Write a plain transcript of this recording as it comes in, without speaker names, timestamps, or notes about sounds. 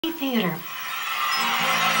Theater.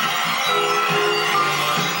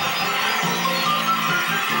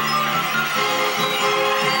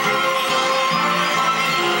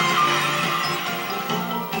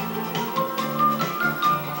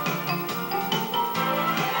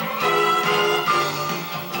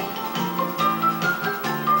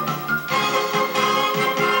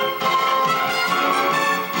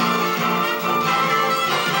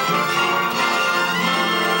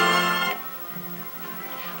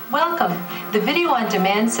 Welcome, the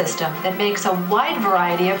video-on-demand system that makes a wide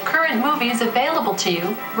variety of current movies available to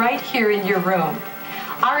you right here in your room.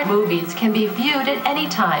 Our movies can be viewed at any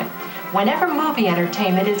time, whenever movie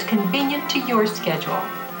entertainment is convenient to your schedule.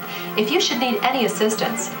 If you should need any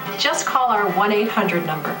assistance, just call our 1-800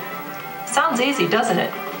 number. Sounds easy, doesn't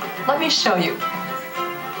it? Let me show you.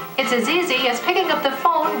 It's as easy as picking up the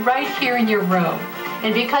phone right here in your room.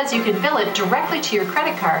 And because you can bill it directly to your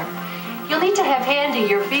credit card, you'll need to have handy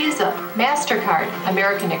your Visa, MasterCard,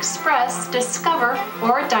 American Express, Discover,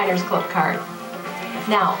 or a Diners Club card.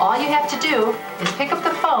 Now, all you have to do is pick up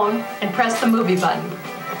the phone and press the movie button.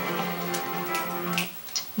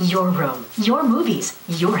 Your room, your movies,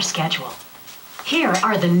 your schedule. Here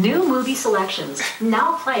are the new movie selections,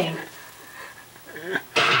 now playing.